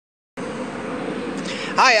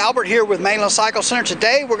Hi, Albert here with Mainland Cycle Center.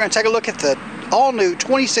 Today we're going to take a look at the all-new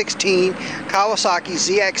 2016 Kawasaki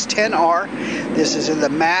ZX10R. This is in the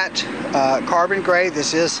matte carbon gray.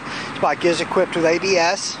 This bike is equipped with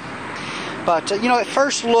ABS. But you know, at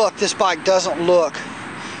first look, this bike doesn't look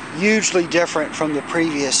hugely different from the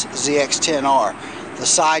previous ZX10R. The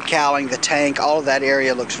side cowling, the tank, all of that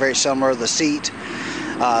area looks very similar. The seat,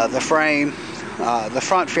 the frame, the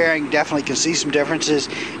front fairing, definitely can see some differences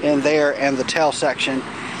in there, and the tail section.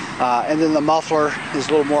 And then the muffler is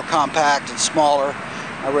a little more compact and smaller.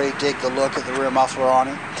 I really dig the look of the rear muffler on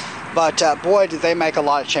it. But boy, did they make a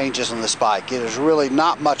lot of changes on this bike. It is really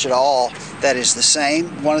not much at all that is the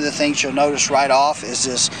same. One of the things you'll notice right off is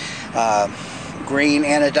this green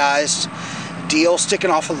anodized deal sticking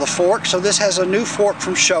off of the fork. So this has a new fork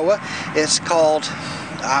from Showa. It's called,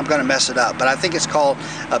 I'm going to mess it up, but I think it's called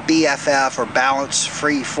a BFF or balance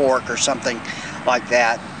free fork or something like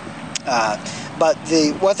that. But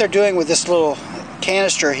what they're doing with this little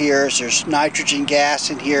canister here is there's nitrogen gas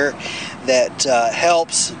in here that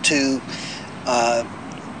helps to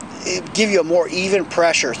give you a more even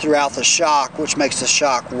pressure throughout the shock, which makes the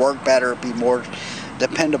shock work better, be more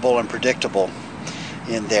dependable and predictable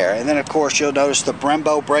in there. And then of course you'll notice the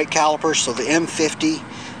Brembo brake calipers, so the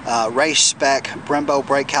M50 race spec Brembo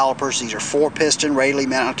brake calipers. These are 4-piston radially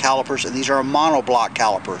mounted calipers, and these are a monoblock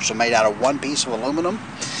calipers, so made out of one piece of aluminum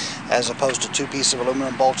as opposed to 2 pieces of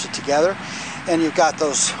aluminum bolted together. And you've got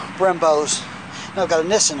those Brembos. No, I've got a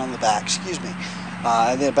Nissan on the back, excuse me.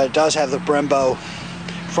 But it does have the Brembo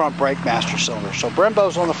front brake master cylinder. So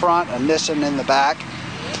Brembo's on the front, a Nissan in the back.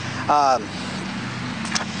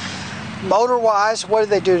 Motor-wise, what did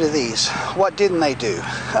they do to these? What didn't they do?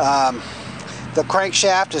 The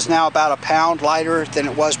crankshaft is now about a pound lighter than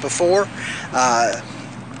it was before.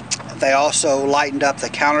 They also lightened up the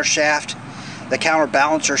countershaft, the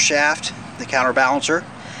counterbalancer shaft, the counterbalancer.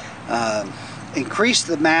 Increased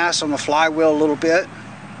the mass on the flywheel a little bit.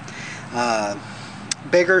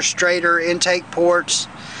 Bigger, straighter intake ports.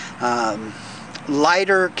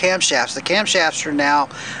 Lighter camshafts. The camshafts are now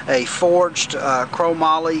a forged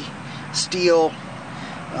chromoly steel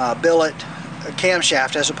billet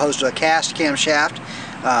camshaft as opposed to a cast camshaft,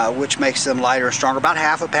 which makes them lighter and stronger, about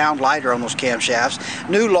half a pound lighter on those camshafts.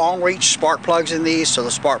 New long reach spark plugs in these, so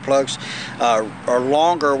the spark plugs are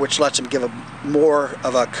longer, which lets them give more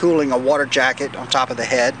of a cooling, a water jacket on top of the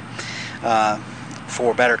head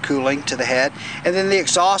for better cooling to the head. And then the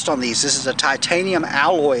exhaust on these, this is a titanium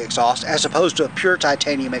alloy exhaust as opposed to a pure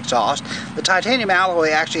titanium exhaust. The titanium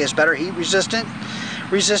alloy actually has better heat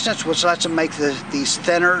resistance, which lets them make these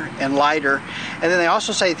thinner and lighter. And then they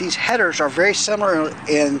also say these headers are very similar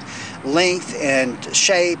in length and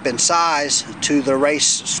shape and size to the race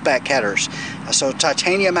spec headers. So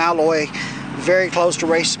titanium alloy, very close to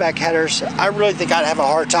race spec headers. I really think I'd have a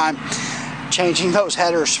hard time changing those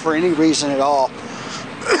headers for any reason at all.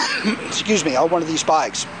 Excuse me, on one of these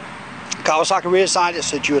bikes. Kawasaki redesigned it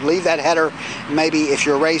so that you would leave that header, maybe if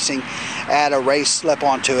you're racing, add a race slip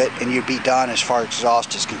onto it, and you'd be done as far as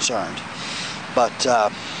exhaust is concerned. But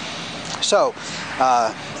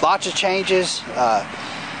lots of changes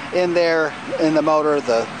in there in the motor.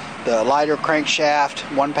 The lighter crankshaft,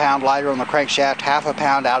 1 pound lighter on the crankshaft, half a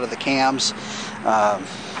pound out of the cams.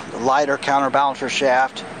 Lighter counterbalancer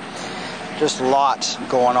shaft. Just lots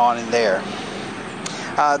going on in there.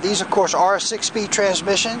 These of course are a 6-speed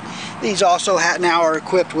transmission. These also now are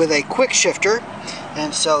equipped with a quick shifter,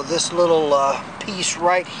 and so this little piece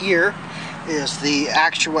right here is the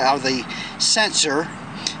the sensor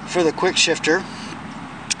for the quick shifter.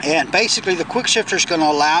 And basically the quick shifter is going to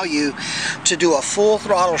allow you to do a full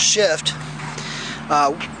throttle shift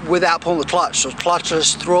without pulling the clutch. So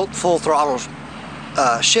clutchless full throttle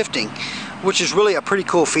shifting, which is really a pretty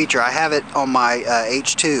cool feature. I have it on my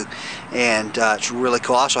H2, and it's really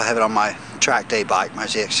cool. I also have it on my track day bike, my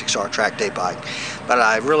ZX10R track day bike. But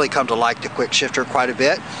I've really come to like the quick shifter quite a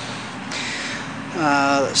bit.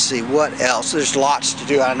 Let's see, what else? There's lots to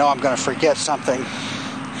do. I know I'm going to forget something.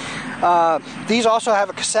 These also have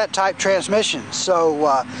a cassette type transmission.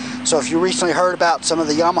 So if you recently heard about some of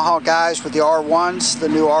the Yamaha guys with the R1s, the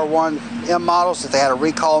new R1M models, that they had a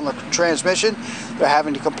recall on the transmission, they're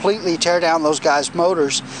having to completely tear down those guys'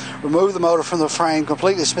 motors, remove the motor from the frame,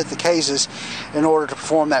 completely split the cases in order to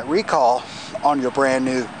perform that recall on your brand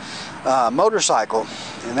new motorcycle.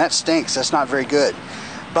 And that stinks. That's not very good.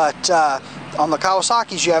 But on the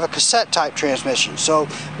Kawasaki's you have a cassette type transmission. So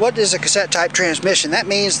what is a cassette type transmission? That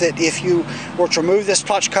means that if you were to remove this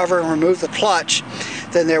clutch cover and remove the clutch,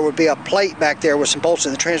 then there would be a plate back there with some bolts,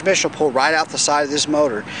 and the transmission will pull right out the side of this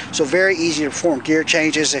motor. So very easy to perform gear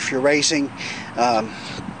changes if you're racing.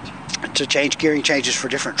 to change gearing changes for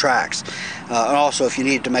different tracks, and also if you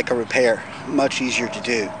needed to make a repair, much easier to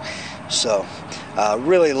do. So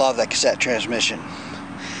really love that cassette transmission.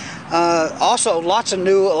 Also lots of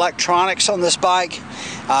new electronics on this bike.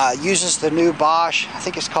 Uses the new Bosch, I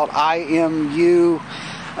think it's called IMU,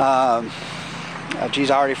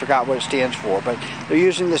 geez, I already forgot what it stands for, but they're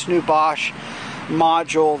using this new Bosch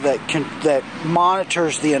module that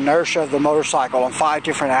monitors the inertia of the motorcycle on 5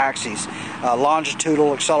 different axes: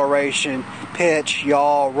 longitudinal, acceleration, pitch,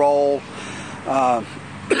 yaw, roll,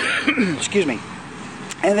 excuse me.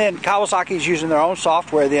 And then Kawasaki is using their own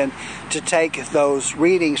software then to take those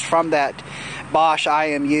readings from that Bosch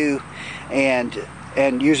IMU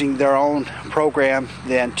and using their own program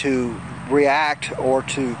then to react or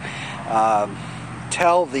to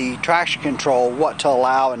tell the traction control what to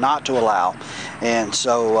allow and not to allow. And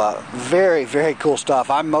so very, very cool stuff.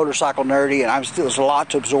 I'm motorcycle nerdy, and there's a lot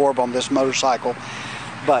to absorb on this motorcycle,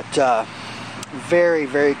 but very,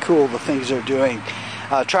 very cool the things they're doing.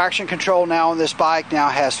 Traction control now on this bike now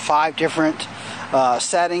has 5 different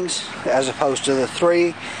settings as opposed to the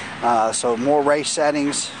 3, so more race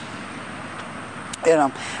settings.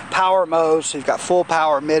 In power modes, so you've got full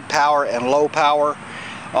power, mid power, and low power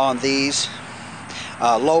on these.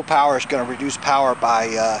 Low power is going to reduce power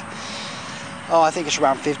by I think it's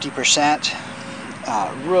around 50%.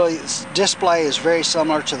 Really, display is very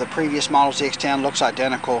similar to the previous model ZX10. Looks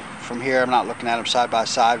identical from here. I'm not looking at them side by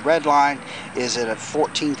side. Red line is at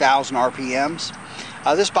 14,000 RPMs.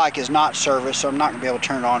 This bike is not serviced, so I'm not going to be able to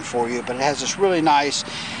turn it on for you, but it has this really nice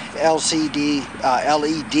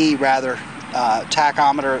LED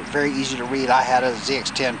tachometer. Very easy to read. I had a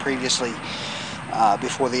ZX10 previously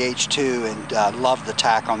before the H2, and loved the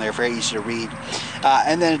tach on there. Very easy to read.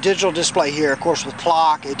 And then a digital display here, of course, with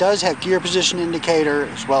clock. It does have gear position indicator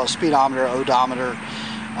as well as speedometer, odometer,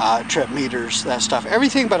 trip meters, that stuff.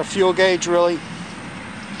 Everything but a fuel gauge, really.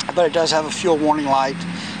 But it does have a fuel warning light,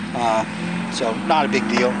 so not a big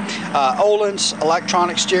deal. Öhlins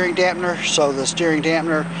electronic steering dampener, so the steering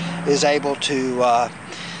dampener is able to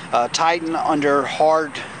tighten under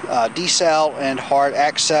hard decel and hard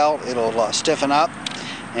accel. It'll stiffen up,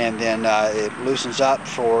 and then it loosens up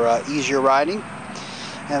for easier riding.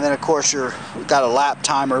 And then of course you've got a lap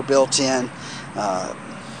timer built in.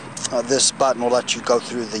 This button will let you go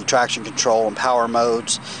through the traction control and power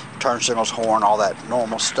modes, turn signals, horn, all that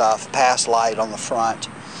normal stuff. Pass light on the front.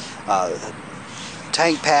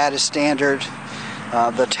 Tank pad is standard.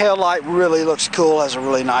 The tail light really looks cool, has a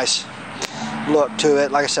really nice look to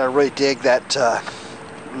it. Like I said, I really dig that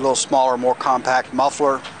little smaller, more compact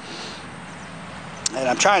muffler. And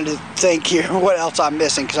I'm trying to think here what else I'm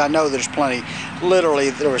missing, because I know there's plenty.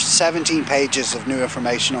 Literally, there were 17 pages of new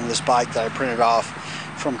information on this bike that I printed off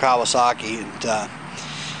from Kawasaki, and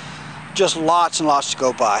just lots and lots to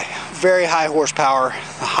go by. Very high horsepower,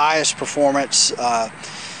 the highest performance the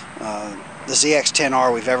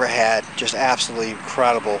ZX10R we've ever had. Just absolutely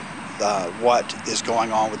incredible what is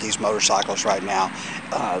going on with these motorcycles right now.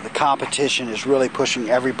 The competition is really pushing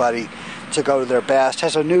everybody to go to their best.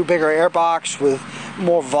 Has a new bigger airbox with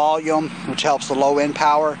more volume, which helps the low end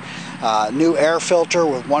power. New air filter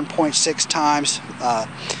with 1.6 times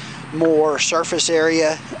more surface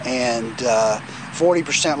area, and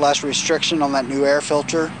 40% less restriction on that new air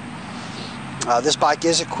filter. This bike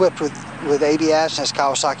is equipped with ABS, has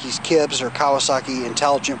Kawasaki's KIBS, or Kawasaki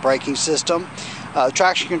Intelligent Braking System.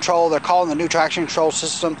 Traction control, they're calling the new traction control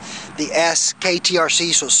system the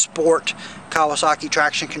SKTRC, so Sport Kawasaki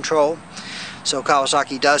Traction Control. So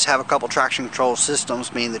Kawasaki does have a couple traction control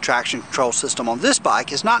systems, meaning the traction control system on this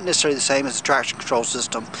bike is not necessarily the same as the traction control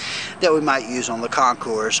system that we might use on the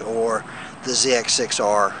Concours or the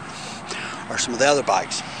ZX6R or some of the other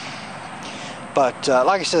bikes. But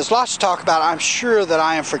like I said, there's lots to talk about. I'm sure that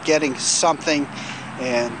I am forgetting something,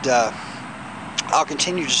 and I'll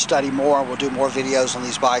continue to study more. We'll do more videos on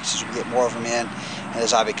these bikes as we get more of them in and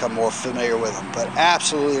as I become more familiar with them. But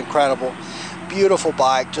absolutely incredible, beautiful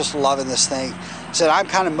bike. Just loving this thing. I said I'm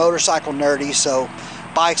kind of motorcycle nerdy, so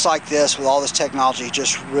bikes like this with all this technology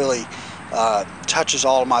just really touches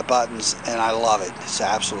all of my buttons, and I love it. It's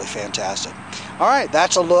absolutely fantastic. All right,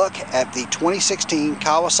 that's a look at the 2016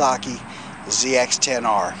 Kawasaki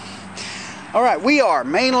ZX10R. All right, we are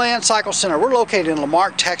Mainland Cycle Center. We're located in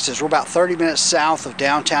Marque, Texas. We're about 30 minutes south of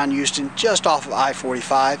downtown Houston, just off of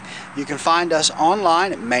I-45. You can find us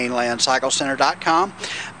online at mainlandcyclecenter.com,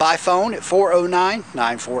 by phone at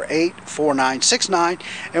 409-948-4969,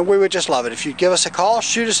 and we would just love it if you'd give us a call,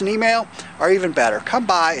 shoot us an email, or even better, come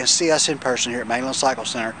by and see us in person here at Mainland Cycle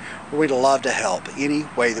Center, where we'd love to help any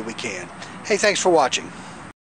way that we can. Hey, thanks for watching.